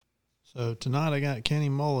So tonight I got Kenny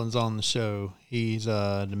Mullins on the show. He's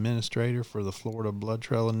an administrator for the Florida Blood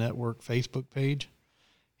Trail Network Facebook page.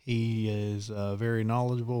 He is very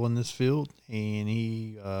knowledgeable in this field, and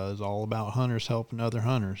he is all about hunters helping other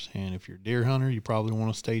hunters. And if you're a deer hunter, you probably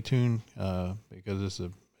want to stay tuned because it's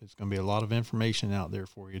going to be a lot of information out there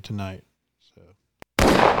for you tonight.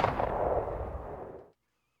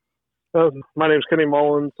 So, my name is Kenny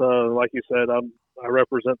Mullins. Like you said, I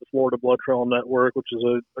represent the Florida Blood Trail Network, which is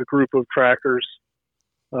a group of trackers,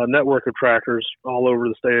 network of trackers all over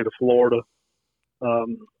the state of Florida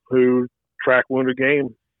who track wounded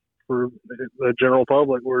game for the general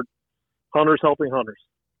public. We're hunters helping hunters.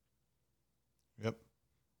 Yep.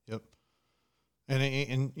 And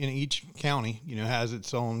in each county, has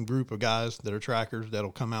its own group of guys that are trackers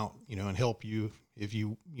that'll come out, and help you. If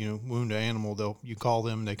you wound an animal, you call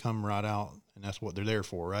them, they come right out, and that's what they're there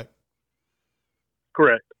for, right?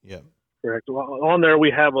 Correct. Yeah. Correct. On there,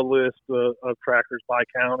 we have a list of trackers by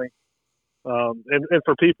county. And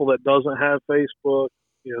for people that doesn't have Facebook,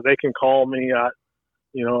 they can call me.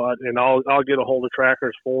 And I'll get a hold of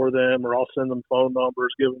trackers for them, or I'll send them phone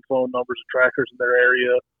numbers, give them phone numbers of trackers in their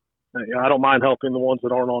area. I don't mind helping the ones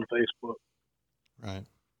that aren't on Facebook. Right.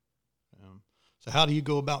 So how do you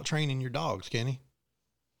go about training your dogs, Kenny?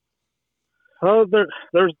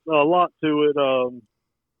 There's a lot to it.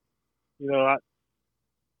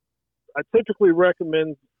 I typically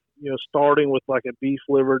recommend, starting with like a beef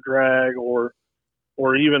liver drag or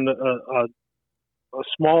even a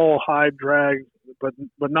small hide drag, but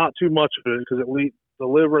not too much of it, because the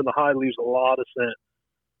liver and the hide leaves a lot of scent.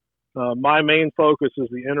 My main focus is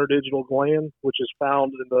the interdigital gland, which is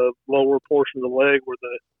found in the lower portion of the leg where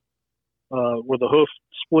the hoof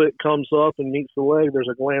split comes up and meets the leg. There's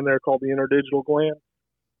a gland there called the interdigital gland,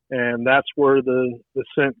 and that's where the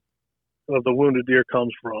scent of the wounded deer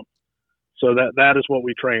comes from. So that is what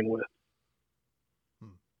we train with.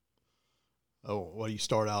 Oh, what do you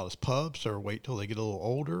start out as pups, or wait till they get a little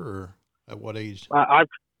older, or at what age?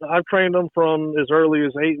 I've trained them from as early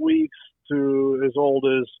as 8 weeks to as old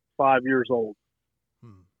as 5 years old.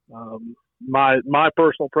 My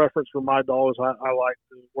personal preference for my dogs, I like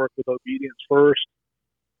to work with obedience first,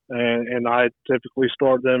 and I typically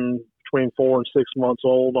start them between 4 and 6 months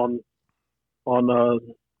old on the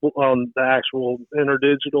actual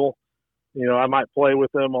interdigital. I might play with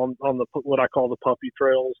them on the what I call the puppy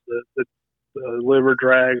trails, the liver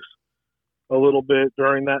drags a little bit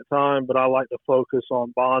during that time, but I like to focus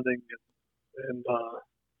on bonding and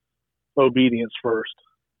obedience first.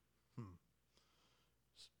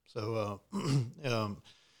 So,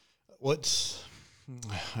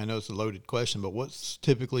 I know it's a loaded question, but what's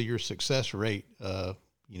typically your success rate?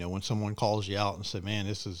 When someone calls you out and say, man,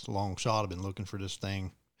 this is a long shot, I've been looking for this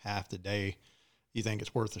thing half the day. You think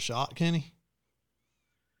it's worth a shot, Kenny?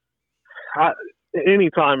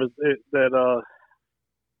 Anytime that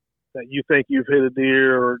you think you've hit a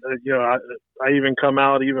deer, or I even come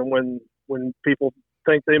out even when people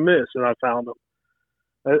think they miss, and I found them.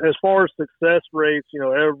 As far as success rates,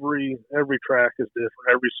 every track is different,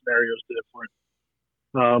 every scenario is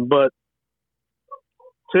different. But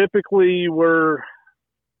typically we're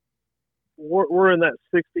in that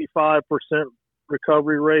 65%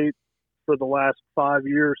 recovery rate for the last 5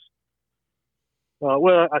 years.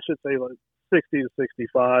 Well, I should say like 60 to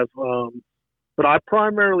 65. But I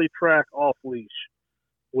primarily track off leash,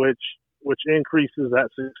 which increases that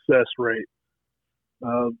success rate.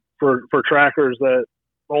 For trackers that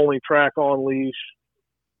only track on leash,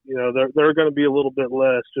 they're going to be a little bit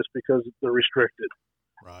less just because they're restricted.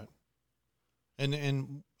 Right.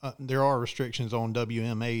 And there are restrictions on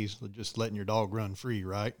WMAs, just letting your dog run free,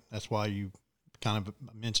 right? That's why you kind of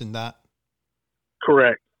mentioned that.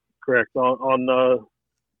 Correct. On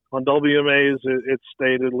WMAs, it's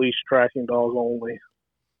stated leash tracking dogs only,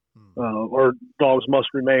 or dogs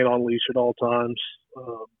must remain on leash at all times.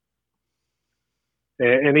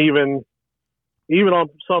 And even on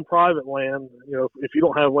some private land, if you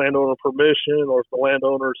don't have landowner permission, or if the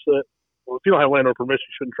landowner said, well, if you don't have landowner permission,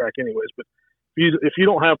 you shouldn't track anyways. But if you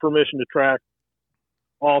don't have permission to track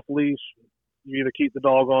off leash, you either keep the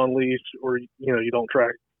dog on leash or you don't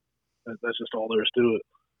track. That's just all there is to it.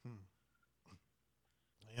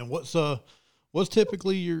 And what's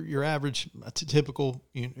typically your average typical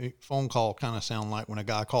phone call kind of sound like when a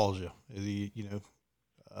guy calls you? Is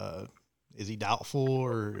he doubtful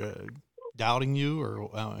or doubting you, or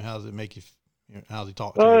how does it make you? How's he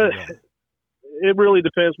talk to you? It really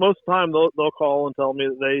depends. Most of the time they'll call and tell me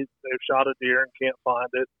that they've shot a deer and can't find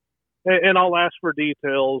it, and I'll ask for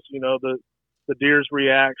details. The deer's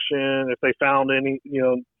reaction, if they found any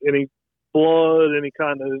blood, any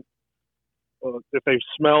kind of if they've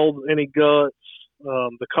smelled any guts.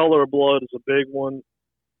 The color of blood is a big one.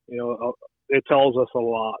 It tells us a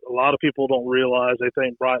lot. A lot of people don't realize. They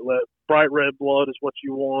think bright red blood is what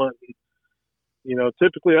you want.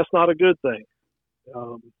 Typically that's not a good thing.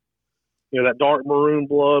 That dark maroon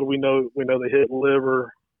blood, we know they hit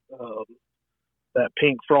liver. That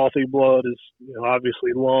pink frothy blood is,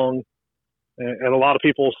 obviously lung. And a lot of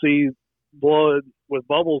people see blood with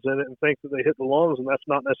bubbles in it and think that they hit the lungs, and that's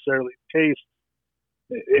not necessarily the case.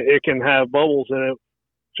 It can have bubbles in it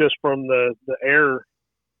just from the air.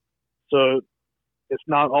 So it's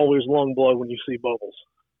not always lung blood when you see bubbles.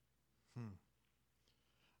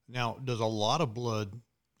 Now, does a lot of blood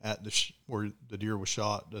at where the deer was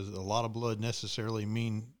shot, does a lot of blood necessarily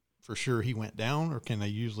mean for sure he went down, or can they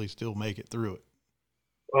usually still make it through it?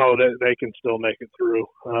 Oh, they can still make it through.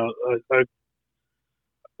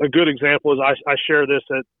 A good example is I share this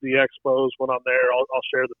at the expos when I'm there. I'll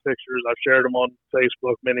share the pictures. I've shared them on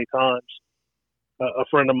Facebook many times. A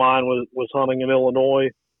friend of mine was hunting in Illinois.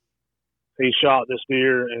 He shot this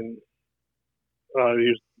deer, and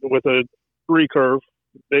he was with a recurve,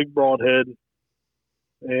 big broadhead,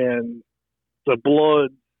 and the blood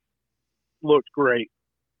looked great.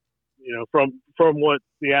 From what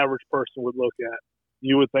the average person would look at,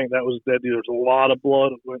 you would think that was a dead deer. There's a lot of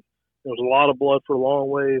blood. There was a lot of blood for a long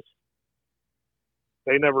ways.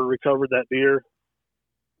 They never recovered that deer.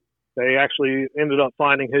 They actually ended up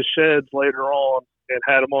finding his sheds later on and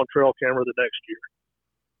had him on trail camera the next year.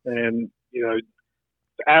 And, the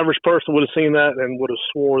average person would have seen that and would have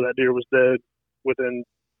swore that deer was dead within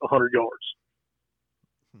 100 yards.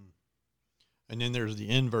 And then there's the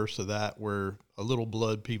inverse of that, where a little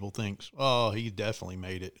blood people thinks, oh, he definitely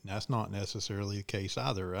made it. And that's not necessarily the case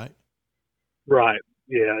either, right? Right.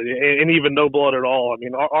 Yeah. And even no blood at all. I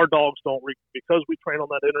mean, our dogs don't, because we train on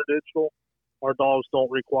that interdigital, our dogs don't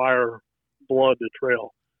require blood to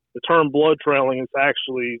trail. The term blood trailing is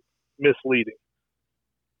actually misleading.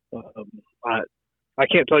 I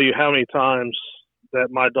can't tell you how many times that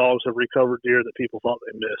my dogs have recovered deer that people thought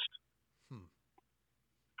they missed.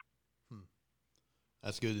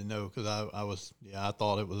 That's good to know, because I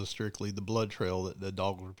thought it was strictly the blood trail that the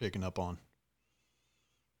dogs were picking up on.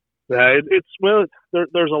 Yeah,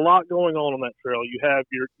 there's a lot going on that trail. You have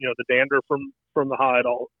the dander from the hide,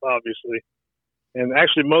 obviously, and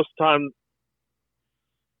actually most of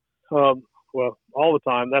the time, all the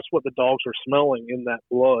time, that's what the dogs are smelling in that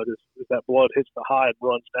blood. Is that blood hits the hide,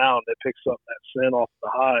 runs down, it picks up that scent off the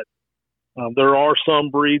hide. There are some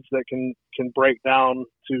breeds that can break down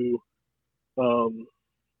to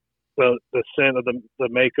the scent of the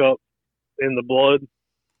makeup in the blood,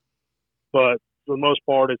 but for the most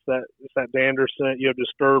part, it's that dander scent. You have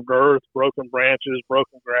disturbed earth, broken branches,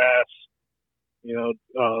 broken grass,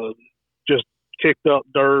 just kicked up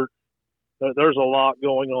dirt. There's a lot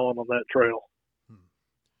going on that trail.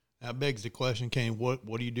 That begs the question, Kane, what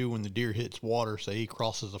do you do when the deer hits water? Say he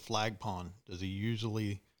crosses a flag pond. Does he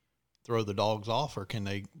usually throw the dogs off, or can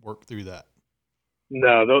they work through that?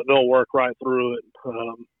 No, they'll work right through it.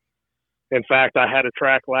 In fact, I had a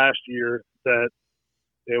track last year that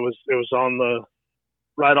it was on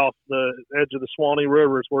right off the edge of the Swanee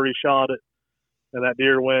River is where he shot it, and that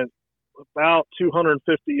deer went about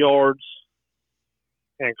 250 yards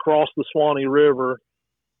and crossed the Swanee River.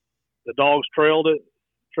 The dogs trailed it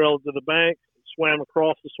to the bank, swam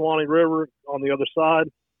across the Swanee River on the other side,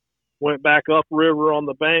 went back up river on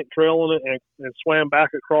the bank, trailing it, and swam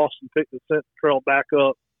back across and picked the scent trail back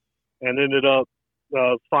up, and ended up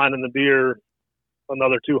finding the deer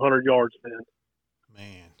another 200 yards in.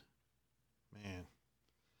 Man.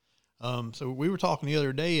 So we were talking the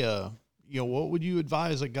other day, what would you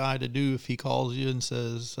advise a guy to do if he calls you and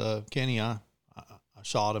says, Kenny, I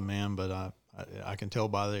shot him, man, but I can tell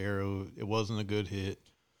by the arrow it wasn't a good hit.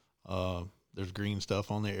 There's green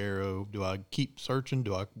stuff on the arrow. Do I keep searching?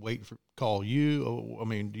 Do I wait for call you? I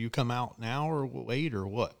mean, do you come out now or wait, or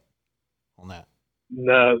what on that?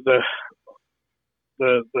 No,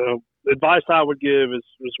 the advice I would give is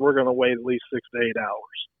we're going to wait at least 6 to 8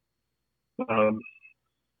 hours.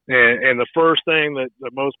 And the first thing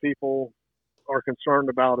that most people are concerned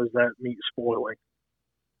about is that meat spoiling.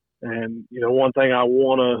 And one thing I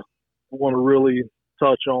want to really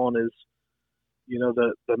touch on is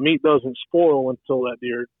the meat doesn't spoil until that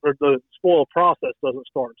deer, or the spoil process doesn't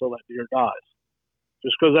start until that deer dies.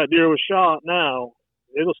 Just because that deer was shot now,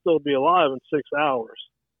 it'll still be alive in 6 hours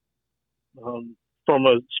from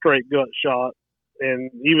a straight gut shot,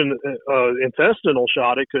 and even intestinal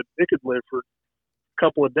shot. It could live for a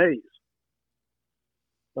couple of days.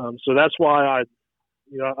 So that's why I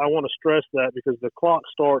want to stress that, because the clock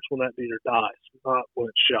starts when that deer dies, not when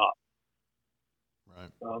it's shot.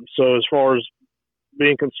 Right. So as far as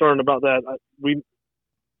being concerned about that, we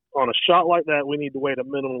on a shot like that, we need to wait a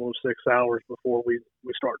minimum of 6 hours before we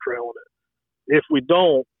start trailing it. If we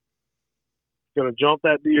don't, going to jump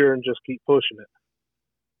that deer and just keep pushing it.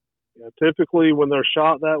 Typically, when they're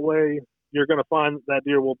shot that way, you're going to find that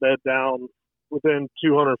deer will bed down within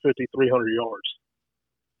 250, 300 yards.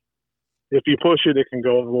 If you push it, it can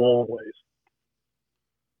go a long ways.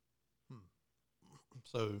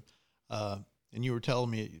 So, and you were telling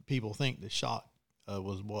me people think the shot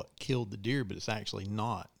was what killed the deer, but it's actually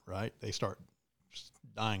not, right? They start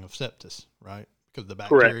dying of sepsis, right? Because of the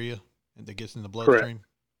bacteria that gets in the bloodstream. Correct.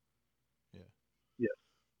 Yeah.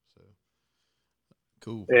 So,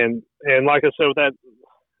 cool. And like I said,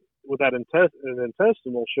 with that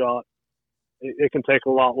intestinal shot, it can take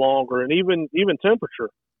a lot longer, and even temperature.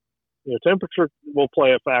 Temperature will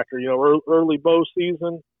play a factor. Early bow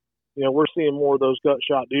season, we're seeing more of those gut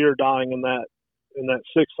shot deer dying in that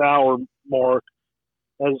 6 hour mark.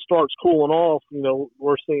 As it starts cooling off,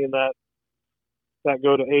 we're seeing that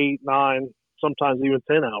go to 8, 9, sometimes even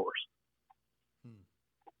 10 hours.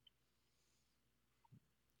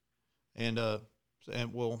 And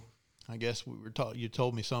well, I guess we were you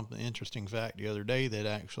told me something interesting fact the other day that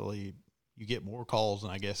actually you get more calls,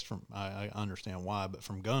 and I guess I understand why, but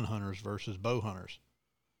from gun hunters versus bow hunters.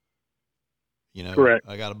 Correct.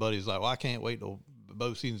 I got a buddy who's like, well, I can't wait till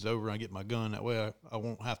bow season's over and I get my gun. That way I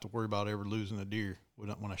won't have to worry about ever losing a deer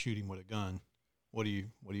when I shoot him with a gun. How do you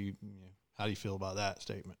feel about that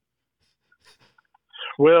statement?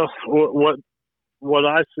 Well, what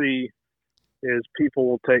I see is people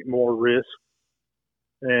will take more risk,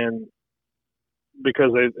 and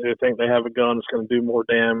because they think they have a gun that's going to do more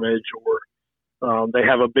damage, or they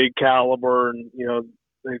have a big caliber, and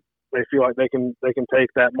they feel like they can take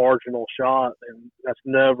that marginal shot, and that's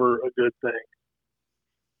never a good thing.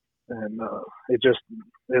 And it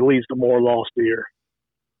leads to more lost deer.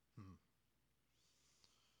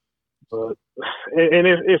 But and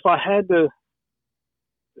if I had to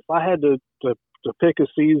pick a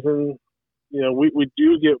season, we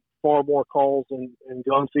do get far more calls in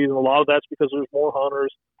gun season. A lot of that's because there's more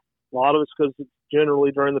hunters. A lot of it's because it's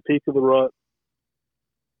generally during the peak of the rut.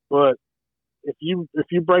 But if you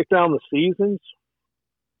break down the seasons,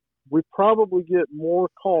 we probably get more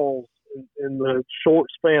calls in the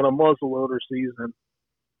short span of muzzleloader season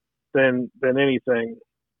than anything.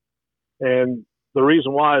 And the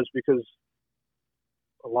reason why is because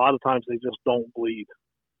a lot of times they just don't bleed.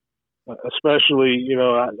 Especially,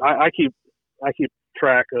 I keep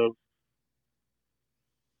track of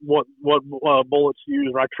what bullets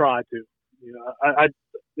used. Or I try to. I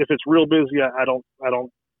if it's real busy, I don't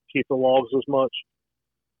keep the logs as much.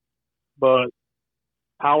 But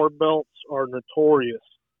power belts are notorious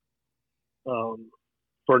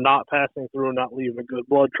for not passing through and not leaving a good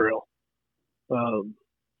blood trail.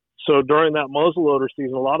 So during that muzzleloader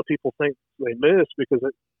season, a lot of people think they miss because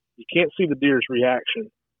you can't see the deer's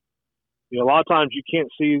reaction. A lot of times you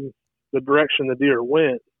can't see the direction the deer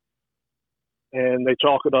went, and they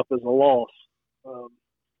chalk it up as a loss.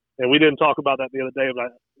 And we didn't talk about that the other day,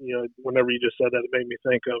 but whenever you just said that, it made me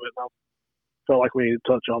think of it. I felt like we need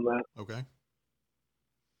to touch on that. Okay.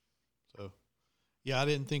 So, yeah, I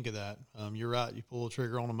didn't think of that. You're right. You pull the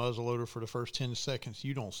trigger on a muzzleloader for the first 10 seconds,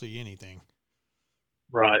 you don't see anything.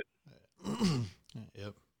 Right.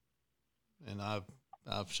 Yep. And I've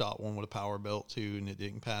shot one with a power belt too, and it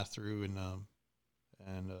didn't pass through. And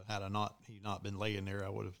had he not been laying there, I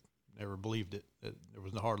would have never believed it. There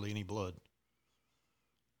was hardly any blood.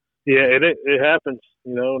 Yeah, it happens,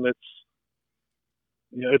 and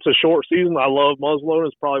it's a short season. I love muzzleloader.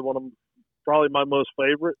 It's probably my most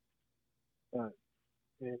favorite. I've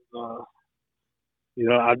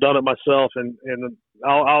done it myself, and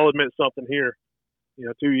I'll admit something here.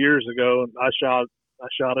 2 years ago, I shot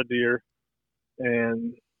a deer,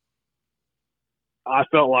 and I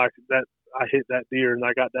felt like that I hit that deer, and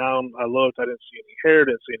I got down. I looked. I didn't see any hair.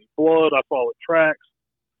 Didn't see any blood. I followed tracks.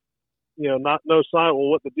 No sign. Well,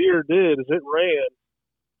 what the deer did is it ran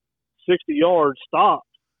 60 yards, stopped,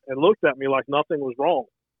 and looked at me like nothing was wrong,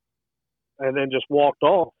 and then just walked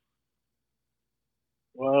off.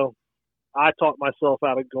 Well, I talked myself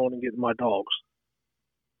out of going and getting my dogs.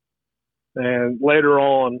 And later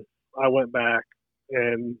on, I went back,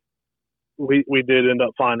 and we did end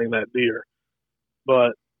up finding that deer.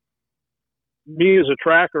 But me as a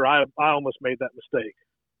tracker, I almost made that mistake.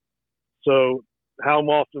 So how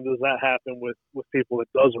often does that happen with people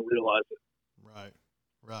that doesn't realize it?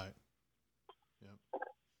 Right.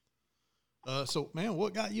 Yep. So, man,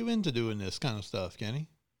 what got you into doing this kind of stuff, Kenny?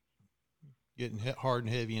 Getting hard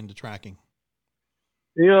and heavy into tracking?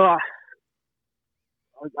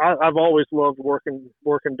 I've always loved working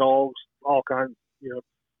dogs, all kinds,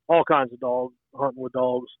 all kinds of dogs, hunting with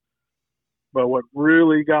dogs. But what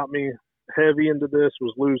really got me heavy into this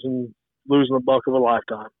was losing a buck of a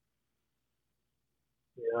lifetime.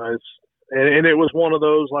 And it was one of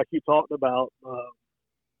those, like you talked about,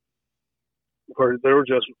 where there was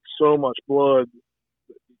just so much blood,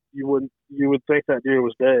 you would think that deer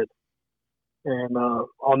was dead. And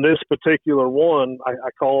on this particular one,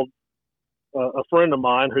 I called a friend of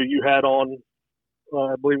mine who you had on,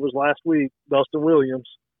 I believe it was last week, Dustin Williams.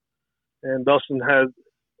 And Dustin had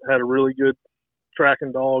a really good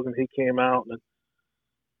tracking dog, and he came out, and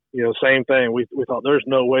same thing. We thought there's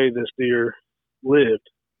no way this deer lived.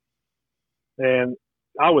 And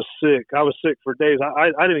I was sick. I was sick for days.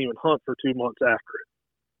 I didn't even hunt for 2 months after it.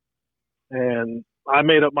 And I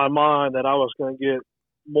made up my mind that I was going to get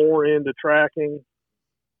more into tracking,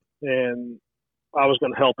 and I was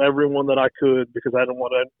going to help everyone that I could, because I didn't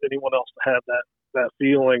want anyone else to have that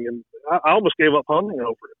feeling. And I almost gave up hunting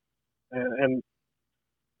over it. And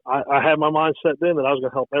I had my mind set then that I was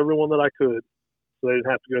going to help everyone that I could, so they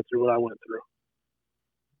didn't have to go through what I went through.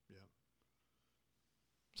 Yeah.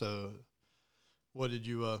 So what did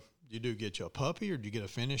you do? Get you a puppy, or did you get a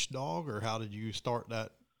finished dog, or how did you start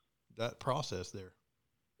that process there?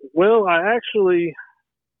 Well, I actually,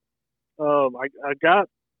 I got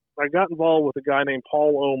involved with a guy named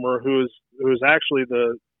Paul Omer, who is actually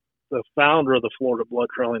the founder of the Florida Blood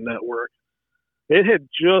Trailing Network. It had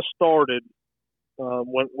just started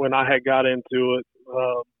when I had got into it,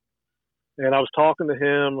 and I was talking to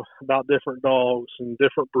him about different dogs and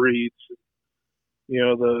different breeds,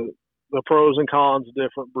 the pros and cons of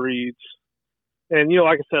different breeds. And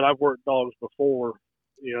like I said, I've worked dogs before.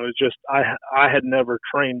 It's just I had never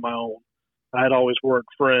trained my own. I had always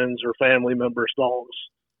worked friends or family members' dogs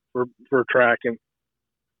for tracking.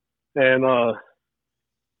 And I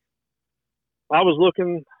was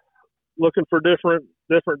looking for different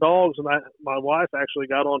dogs, and my wife actually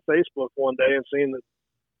got on Facebook one day and seen that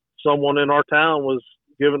someone in our town was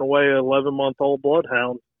giving away an 11-month-old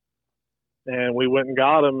bloodhound, and we went and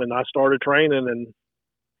got him, and I started training, and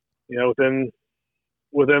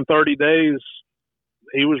within 30 days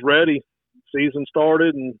he was ready. Season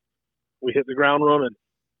started, and we hit the ground running.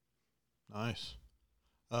 Nice.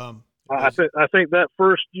 I think that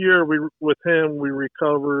first year with him we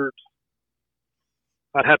recovered.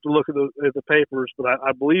 I'd have to look at the papers, but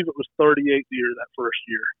I believe it was 38 deer that first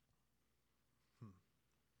year.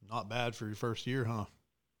 Not bad for your first year, huh?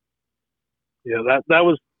 Yeah, that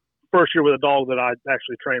was the first year with a dog that I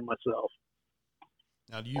actually trained myself.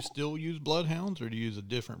 Now, do you still use bloodhounds, or do you use a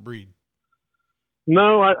different breed?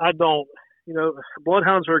 No, I don't.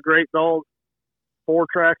 Bloodhounds are a great dog for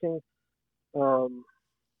tracking. They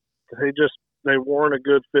weren't a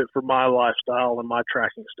good fit for my lifestyle and my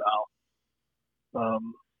tracking style.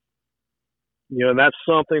 And that's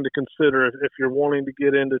something to consider if you're wanting to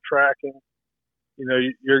get into tracking.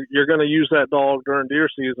 You're going to use that dog during deer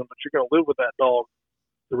season, but you're going to live with that dog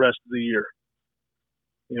the rest of the year.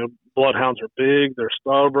 Bloodhounds are big, they're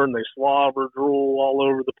stubborn, they slobber, drool all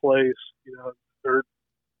over the place. They're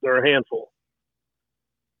a handful.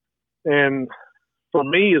 And for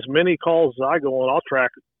me, as many calls as I go on, I'll track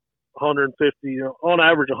 150, on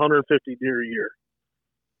average 150 deer a year.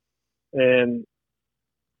 And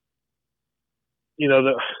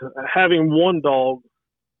having one dog,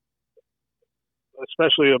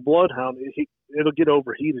 especially a bloodhound, it'll get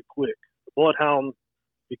overheated quick. The bloodhound,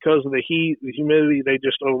 because of the heat, the humidity, they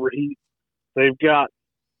just overheat. They've got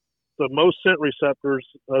the most scent receptors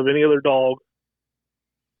of any other dog.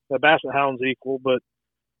 The basset hound's equal, but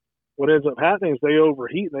what ends up happening is they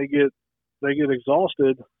overheat. They get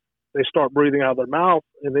exhausted. They start breathing out of their mouth,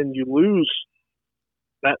 and then you lose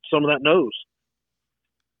some of that nose.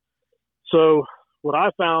 So what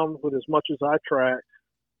I found with as much as I track,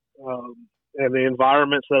 and the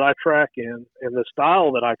environments that I track in, and the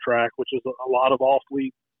style that I track, which is a lot of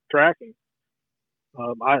off-lead tracking,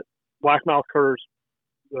 blackmouth curs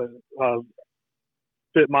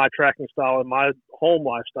fit my tracking style and my home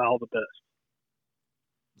lifestyle the best.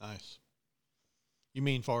 Nice. You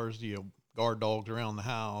mean far as guard dogs around the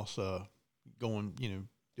house, going,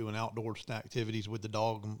 doing outdoor activities with the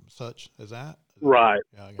dog and such as that? Right,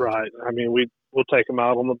 yeah, right. I mean, we'll take them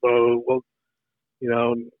out on the boat. We'll,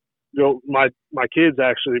 go. My kids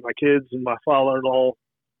and my father-in-law,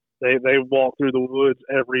 they walk through the woods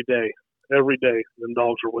every day. Every day, the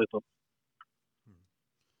dogs are with them.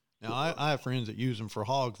 Now, I have friends that use them for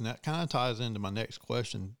hogs, and that kind of ties into my next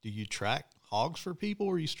question. Do you track hogs for people,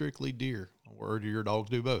 or are you strictly deer, or do your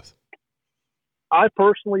dogs do both? I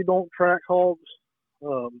personally don't track hogs.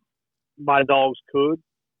 My dogs could.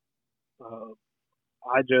 Uh,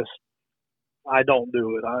 I don't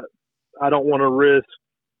do it. I don't want to risk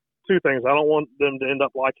two things. I don't want them to end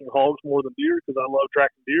up liking hogs more than deer because I love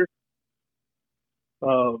tracking deer.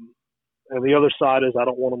 And the other side is I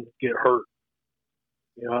don't want them to get hurt.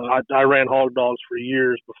 I ran hog dogs for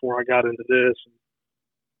years before I got into this.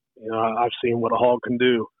 I've seen what a hog can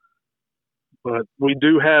do. But we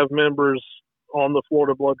do have members on the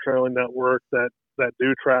Florida Blood Trailing Network that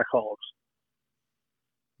do track hogs.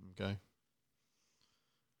 Okay.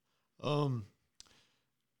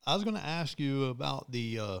 I was going to ask you about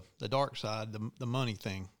the dark side, the money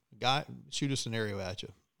thing. Guy, shoot a scenario at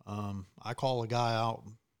you. I call a guy out.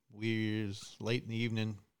 It's late in the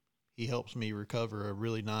evening. He helps me recover a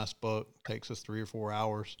really nice buck. Takes us 3 or 4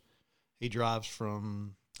 hours. He drives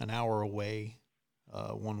from an hour away,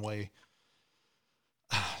 one way.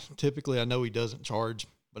 Typically, I know he doesn't charge,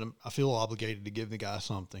 but I feel obligated to give the guy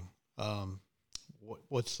something.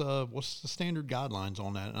 What's the standard guidelines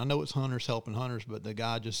on that? And I know it's hunters helping hunters, but the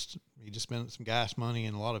guy just spent some gas money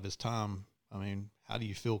and a lot of his time. I mean, how do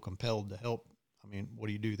you feel compelled to help? I mean, what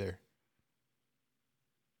do you do there?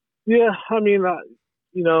 Yeah, I mean,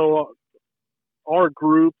 our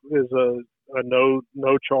group is a no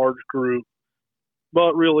charge group,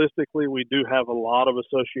 but realistically, we do have a lot of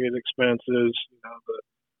associated expenses.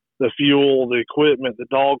 The fuel, the equipment, the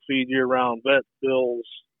dog feed year round, vet bills.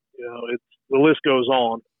 The list goes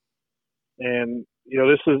on. And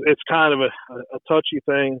it's kind of a touchy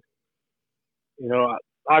thing.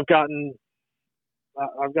 I've gotten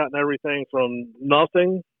everything from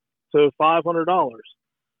nothing to $500.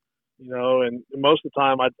 And most of the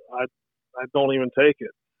time I don't even take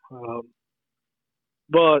it.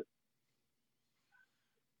 But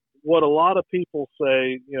what a lot of people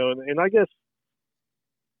say, and I guess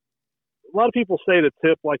a lot of people say to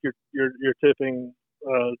tip like you're tipping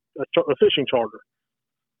a fishing charter,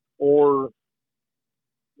 or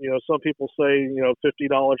some people say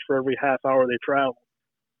 $50 for every half hour they travel.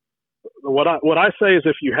 What I say is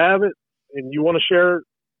if you have it and you want to share it,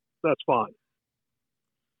 that's fine.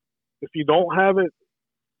 If you don't have it,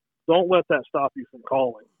 don't let that stop you from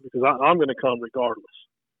calling, because I'm going to come regardless.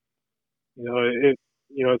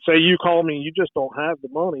 Say you call me and you just don't have the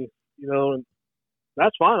money, and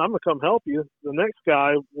that's fine. I'm going to come help you. The next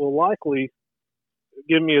guy will likely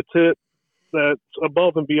give me a tip that's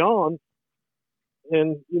above and beyond,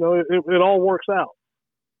 and it all works out.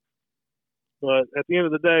 But at the end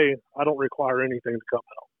of the day, I don't require anything to come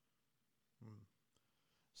help.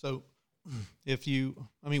 So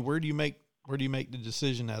where do you make the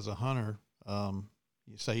decision as a hunter?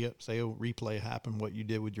 You say a replay happened, what you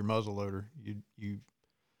did with your muzzleloader.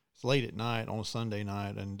 It's late at night on a Sunday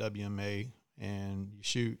night in WMA, and you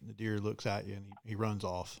shoot, and the deer looks at you, and he runs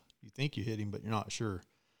off. You think you hit him, but you're not sure.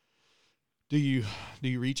 Do you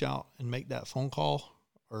reach out and make that phone call,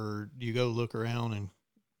 or do you go look around and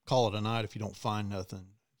call it a night if you don't find nothing?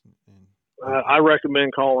 I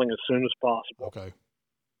recommend calling as soon as possible. Okay.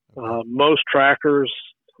 Most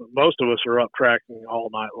of us are up tracking all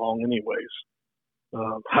night long anyways.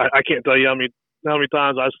 I can't tell you how many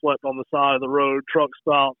times I slept on the side of the road, truck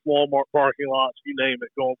stops, Walmart parking lots, you name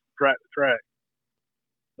it, going from track to track.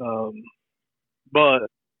 But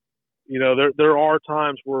there are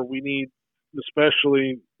times where we need,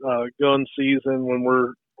 especially gun season, when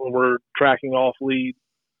we're tracking off lead.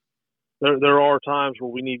 There are times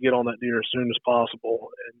where we need to get on that deer as soon as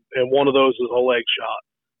possible, and one of those is a leg shot.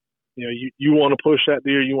 You want to push that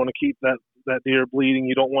deer, you want to keep that deer bleeding,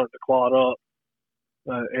 you don't want it to clot up,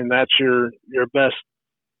 and that's your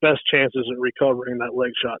best chances at recovering that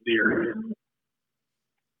leg shot deer.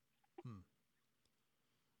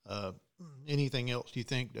 Anything else you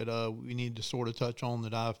think that we need to sort of touch on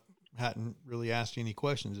that I hadn't really asked you any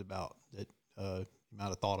questions about that you might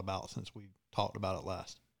have thought about since we talked about it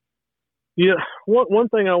last? Yeah, one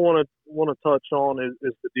thing I want to touch on is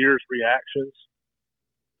the deer's reactions.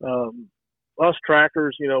 Us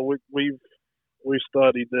trackers, we've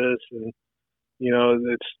studied this, and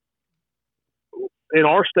it's in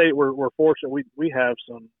our state. We're fortunate. We have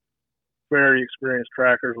some very experienced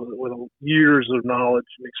trackers with years of knowledge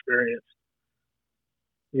and experience.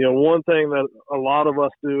 One thing that a lot of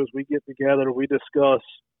us do is we get together, we discuss,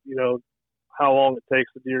 how long it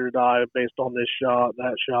takes the deer to die based on this shot,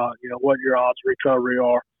 that shot, what your odds of recovery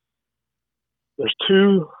are. There's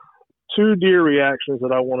two deer reactions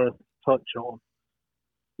that I want to touch on.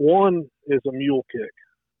 One is a mule kick.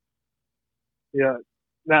 Yeah.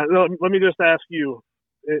 Now, let me just ask you,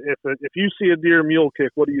 if you see a deer mule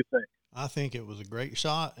kick, what do you think? I think it was a great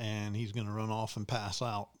shot, and he's going to run off and pass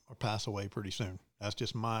out or pass away pretty soon. That's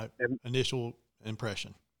just my initial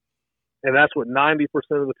impression. And that's what 90%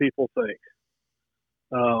 of the people think.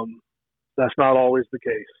 That's not always the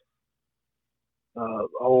case.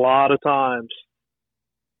 A lot of times,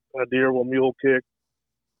 a deer will mule kick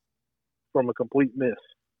from a complete miss.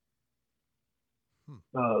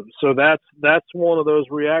 So that's one of those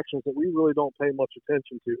reactions that we really don't pay much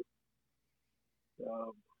attention to.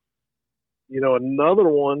 Another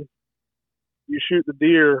one, you shoot the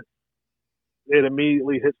deer, it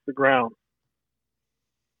immediately hits the ground.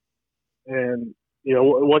 And,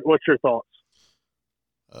 what's your thoughts?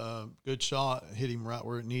 Good shot, hit him right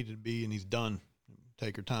where it needed to be, and he's done.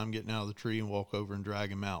 Take your time getting out of the tree and walk over and drag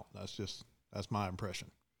him out. That's my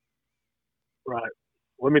impression. Right.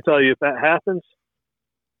 Let me tell you, if that happens,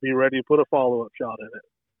 be ready to put a follow-up shot in it.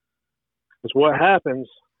 Because what happens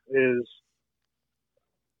is,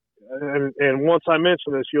 and once I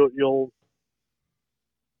mention this, it'll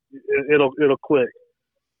click.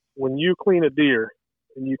 When you clean a deer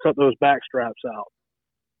and you cut those back straps out,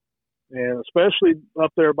 and especially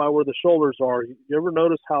up there by where the shoulders are, you ever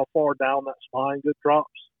notice how far down that spine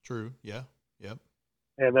drops? True. Yeah. Yep.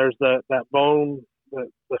 And there's that bone,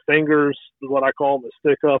 the fingers, what I call them, that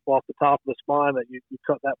stick up off the top of the spine that you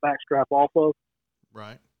cut that back strap off of.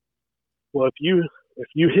 Right. Well, if you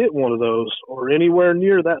hit one of those or anywhere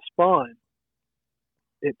near that spine,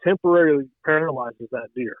 it temporarily paralyzes that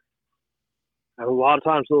deer. And a lot of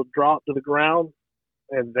times they'll drop to the ground,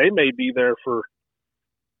 and they may be there for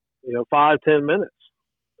 5-10 minutes,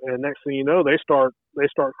 and next thing you know, they start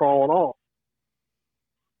crawling off.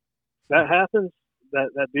 That happens.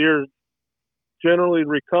 That deer generally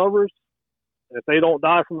recovers. If they don't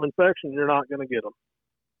die from infection, you're not going to get them.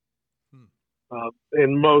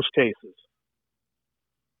 In most cases,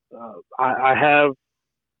 my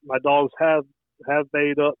dogs have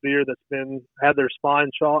bayed up deer that's had their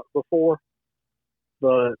spine shot before,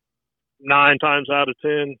 but 9 times out of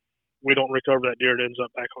 10, we don't recover that deer. It ends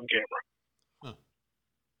up back on camera.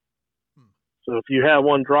 So if you have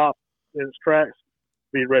one drop in its tracks,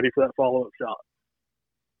 be ready for that follow-up shot.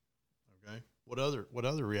 Okay. What other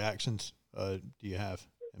reactions do you have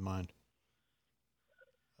in mind?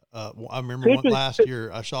 I remember last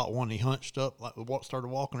year I shot one. He hunched up, started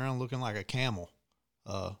walking around looking like a camel.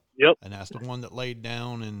 Yep. And that's the one that laid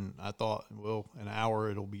down, and I thought, well, in an hour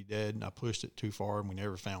it'll be dead, and I pushed it too far, and we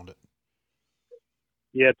never found it.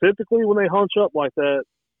 Yeah, typically when they hunch up like that,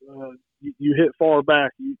 you hit far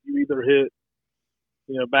back. You either hit,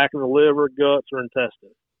 back in the liver, guts, or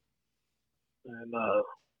intestine. And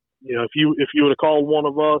if you would have called one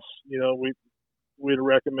of us, we'd have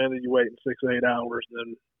recommended you waiting 6 to 8 hours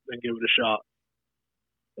and then give it a shot.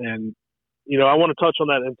 And I want to touch on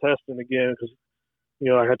that intestine again because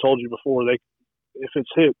like I told you before, if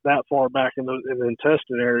it's hit that far back in the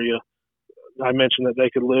intestine area, I mentioned that they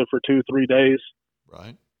could live for 2-3 days.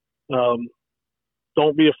 Right.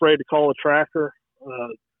 Don't be afraid to call a tracker.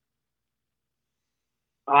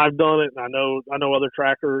 I've done it, and I know other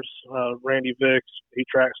trackers. Randy Vicks, he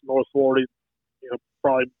tracks North Florida.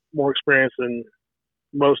 Probably more experience than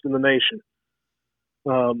most in the nation.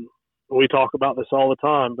 We talk about this all the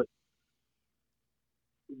time, but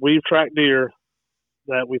we've tracked deer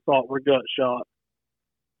that we thought were gut shot,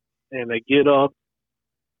 and they get up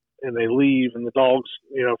and they leave, and the dogs,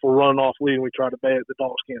 if we're running off lead and we try to bay it, the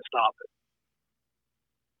dogs can't stop it.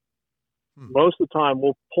 Most of the time,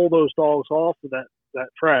 we'll pull those dogs off of that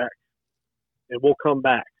track, and we'll come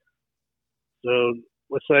back. So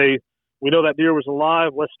let's say we know that deer was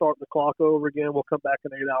alive. Let's start the clock over again. We'll come back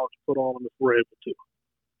in 8 hours and put on them if we're able to.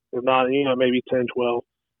 If not, maybe 10, 12.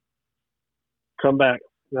 Come back.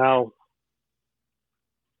 Now,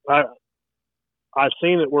 I've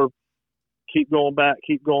seen it where keep going back,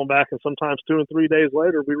 and sometimes 2 and 3 days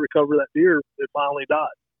later, we recover that deer. It finally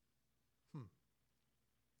died.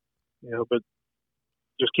 But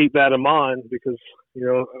just keep that in mind because,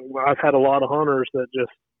 I've had a lot of hunters that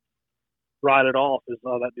just write it off as,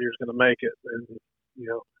 oh, that deer's going to make it. And,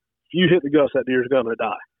 if you hit the guts, that deer's going to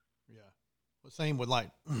die. Yeah. Well, same with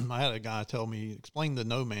I had a guy tell me, explain the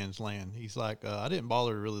no man's land. He's like, I didn't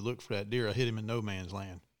bother to really look for that deer. I hit him in no man's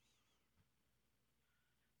land.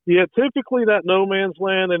 Yeah, typically that no man's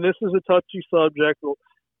land, and this is a touchy subject.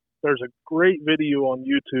 There's a great video on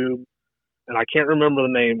YouTube, and I can't remember the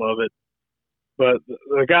name of it, but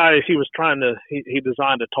the guy, he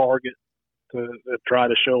designed a target to try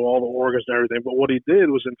to show all the organs and everything, but what he did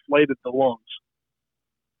was inflated the lungs.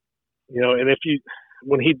 And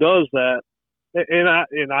when he does that, and I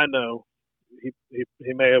know he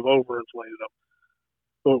may have overinflated them,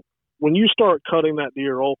 but when you start cutting that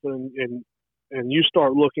deer open and you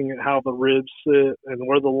start looking at how the ribs sit and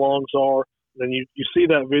where the lungs are, then you see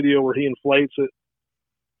that video where he inflates it.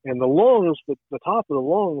 And the lungs, the top of the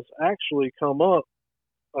lungs actually come up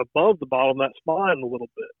above the bottom of that spine a little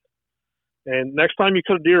bit. And next time you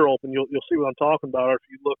cut a deer open, you'll see what I'm talking about. Or if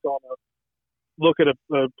you look at a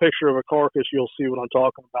picture of a carcass, you'll see what I'm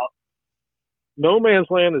talking about. No man's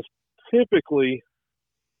land is typically,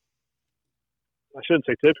 I shouldn't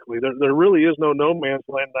say typically, there really is no man's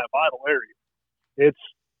land in that vital area. It's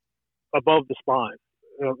above the spine.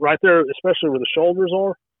 Right there, especially where the shoulders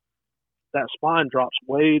are, that spine drops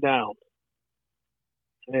way down.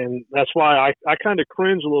 And that's why I kind of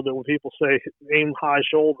cringe a little bit when people say aim high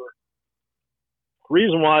shoulder. The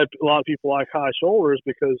reason why a lot of people like high shoulder is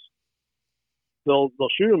because they'll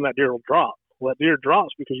shoot them, that deer will drop. Well, that deer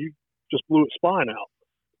drops because you just blew its spine out.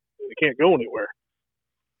 It can't go anywhere.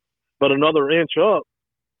 But another inch up,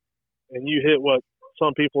 and you hit what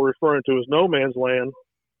some people are referring to as no man's land,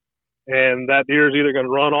 and that deer is either going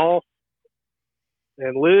to run off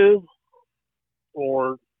and live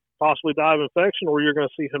or possibly die of infection, or you're going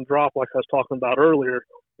to see him drop like I was talking about earlier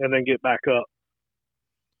and then get back up.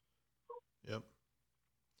 Yep.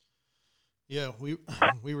 Yeah, we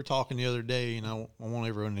were talking the other day, and I want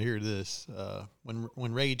everyone to hear this.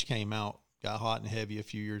 When Rage came out, got hot and heavy a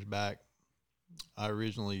few years back, I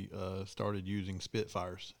originally started using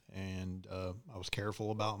Spitfires, and I was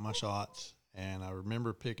careful about my shots. And I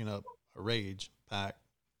remember picking up a Rage pack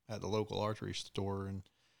at the local archery store, and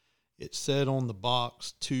it said on the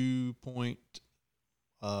box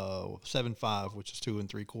 2.75, which is 2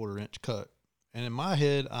 3/4 inch cut. And in my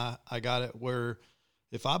head, I got it where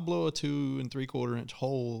if I blow a 2 3/4 inch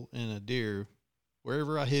hole in a deer,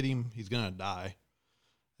 wherever I hit him, he's going to die.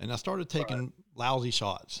 And I started taking lousy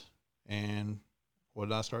shots. And what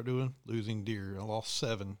did I start doing? Losing deer. I lost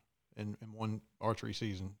 7 in one archery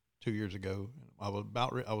season 2 years ago. I was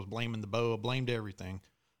blaming the bow. I blamed everything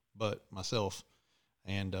but myself.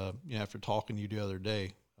 And, after talking to you the other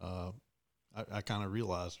day, I kind of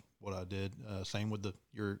realized what I did. Same with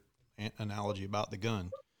your analogy about the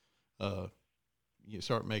gun. You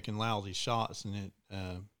start making lousy shots, and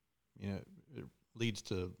it leads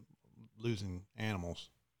to losing animals.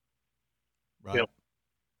 Right. Yep.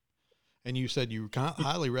 And you said you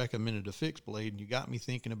highly recommended a fixed blade, and you got me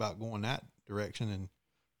thinking about going that direction. And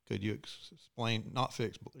could you explain, not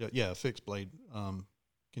fixed, a fixed blade.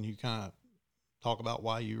 Can you kind of talk about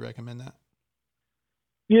why you recommend that?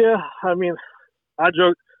 Yeah, I mean, I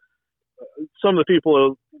joke. Some of the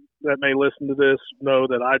people that may listen to this know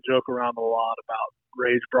that I joke around a lot about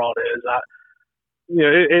Rage broadheads.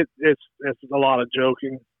 It's a lot of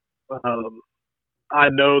joking. I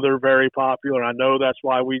know they're very popular. I know that's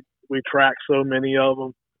why we track so many of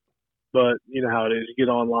them. But you know how it is. You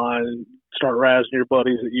get online and start razzing your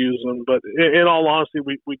buddies that use them. But in all honesty,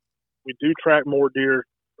 we do track more deer,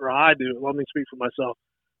 or I do. Let me speak for myself.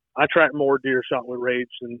 I track more deer shot with Rage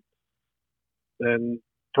than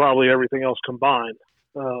probably everything else combined.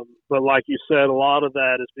 But like you said, a lot of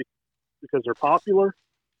that is because they're popular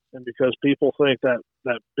and because people think that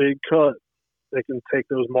big cut, they can take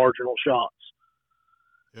those marginal shots.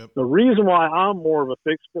 Yep. The reason why I'm more of a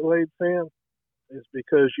fixed blade fan is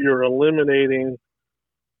because you're eliminating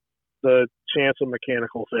the chance of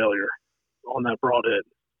mechanical failure on that broadhead.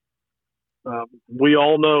 We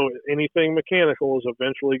all know anything mechanical is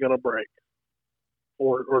eventually going to break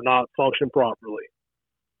or not function properly.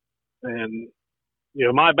 And,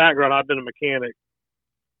 my background, I've been a mechanic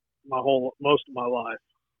most of my life.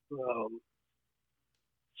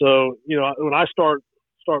 So, when I start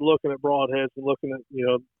looking at broadheads and looking at,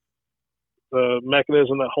 the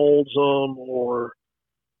mechanism that holds them or,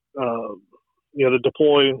 the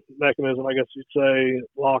deploy mechanism, I guess you'd say,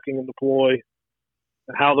 locking and deploy,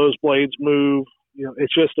 and how those blades move,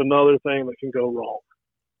 it's just another thing that can go wrong.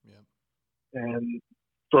 Yeah. And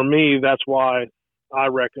for me, that's why I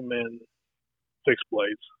recommend fixed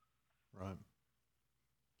blades. Right.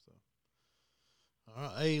 So, all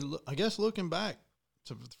right. Hey, I guess looking back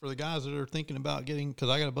for the guys that are thinking about getting, because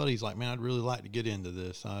I got a buddy who's like, man, I'd really like to get into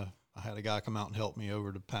this. I had a guy come out and help me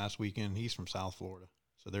over the past weekend. He's from South Florida,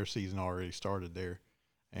 so their season already started there.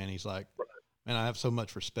 And he's like, man, I have so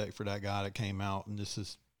much respect for that guy that came out, and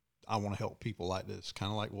I want to help people like this, kind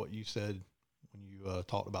of like what you said when you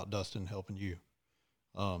talked about Dustin helping you.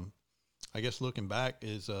 I guess looking back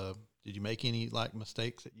did you make any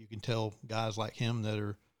mistakes that you can tell guys like him that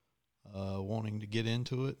are wanting to get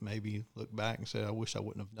into it? Maybe look back and say, I wish I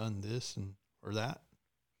wouldn't have done this or that.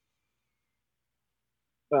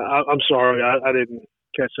 I'm sorry, I didn't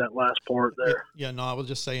catch that last part there. Yeah, no, I was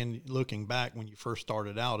just saying, looking back when you first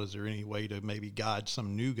started out, is there any way to maybe guide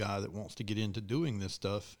some new guy that wants to get into doing this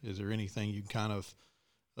stuff? Is there anything you kind of,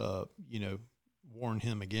 warn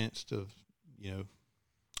him against of,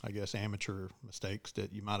 I guess, amateur mistakes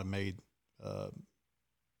that you might have made.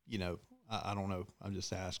 You know, I don't know. I'm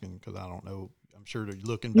just asking because I don't know. I'm sure that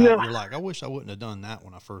looking back, you're like, I wish I wouldn't have done that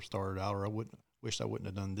when I first started out, or wish I wouldn't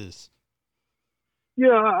have done this. Yeah,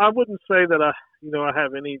 I wouldn't say that I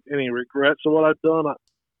have any regrets of what I've done.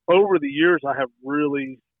 Over the years, I have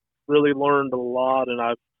really, really learned a lot, and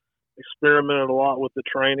I've experimented a lot with the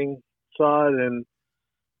training side. And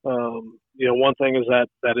one thing is that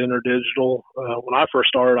interdigital. When I first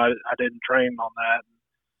started, I didn't train on that.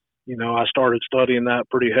 I started studying that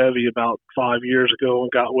pretty heavy about 5 years ago,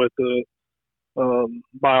 and got with the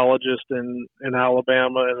biologist in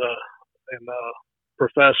Alabama and a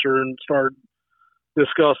professor, and started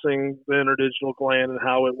discussing the interdigital gland and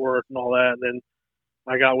how it worked and all that. And then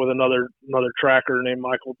I got with another tracker named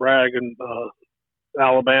Michael Bragg in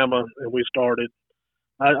Alabama, and we started.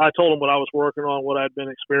 I told him what I was working on, what I'd been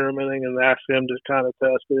experimenting, and asked him to kind of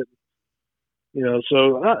test it.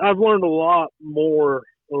 So I've learned a lot more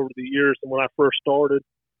over the years than when I first started.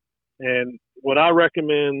 And what I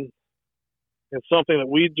recommend, and something that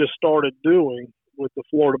we just started doing with the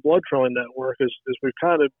Florida Blood Trailing Network, is we've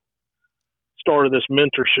kind of started this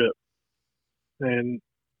mentorship. And,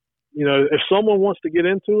 if someone wants to get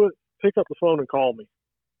into it, pick up the phone and call me.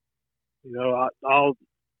 I'll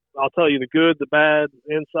tell you the good, the bad,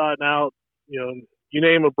 inside and out. You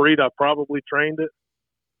name a breed, I've probably trained it.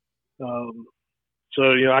 So,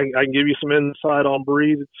 I can give you some insight on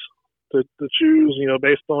breeds to choose,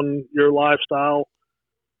 based on your lifestyle.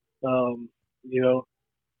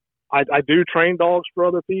 I do train dogs for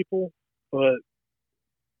other people, but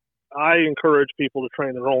I encourage people to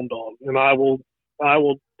train their own dog, and I will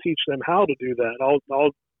teach them how to do that.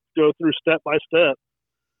 I'll go through step by step.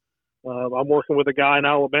 I'm working with a guy in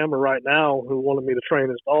Alabama right now who wanted me to train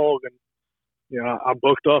his dog, and I'm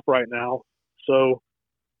booked up right now. So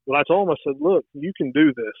when I told him, I said, "Look, you can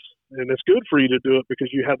do this, and it's good for you to do it because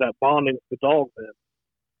you have that bonding with the dog then."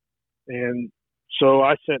 And so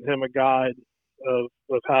I sent him a guide of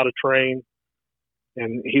how to train,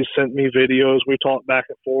 and he sent me videos. We talked back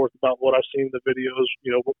and forth about what I've seen in the videos,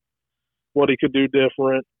 what he could do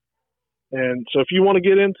different. And so if you want to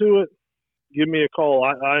get into it, give me a call.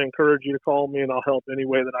 I encourage you to call me, and I'll help any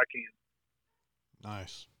way that I can.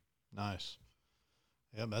 Nice.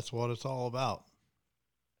 Yeah, that's what it's all about.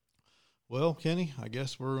 Well, Kenny, I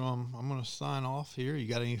guess I'm going to sign off here. You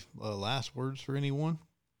got any last words for anyone?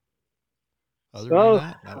 Other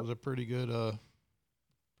than that was a pretty good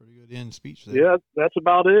end speech there. Yeah, that's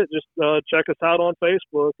about it. Just check us out on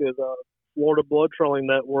Facebook at Florida Blood Trailing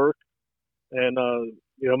Network, and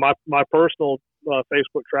my personal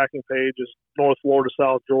Facebook tracking page is North Florida,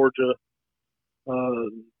 South Georgia. I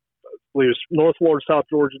believe it's North Florida, South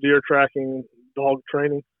Georgia Deer Tracking Dog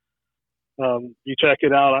Training. You check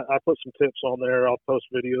it out. I put some tips on there. I'll post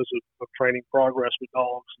videos of training progress with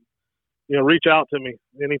dogs. Reach out to me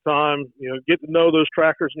anytime. Get to know those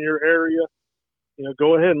trackers in your area.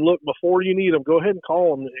 Go ahead and look before you need them. Go ahead and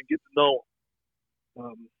call them and get to know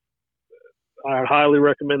them. I highly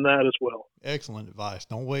recommend that as well. Excellent advice.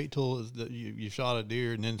 Don't wait till you shot a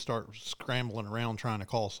deer and then start scrambling around trying to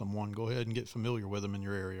call someone. Go ahead and get familiar with them in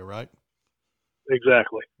your area, right?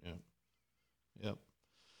 Exactly. Yeah. Yep.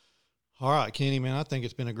 All right, Kenny, man, I think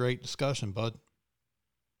it's been a great discussion, bud.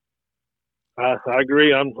 I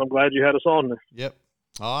agree. I'm glad you had us on there. Yep.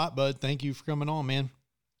 All right, bud. Thank you for coming on, man.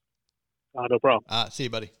 No problem. All right. See you,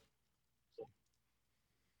 buddy.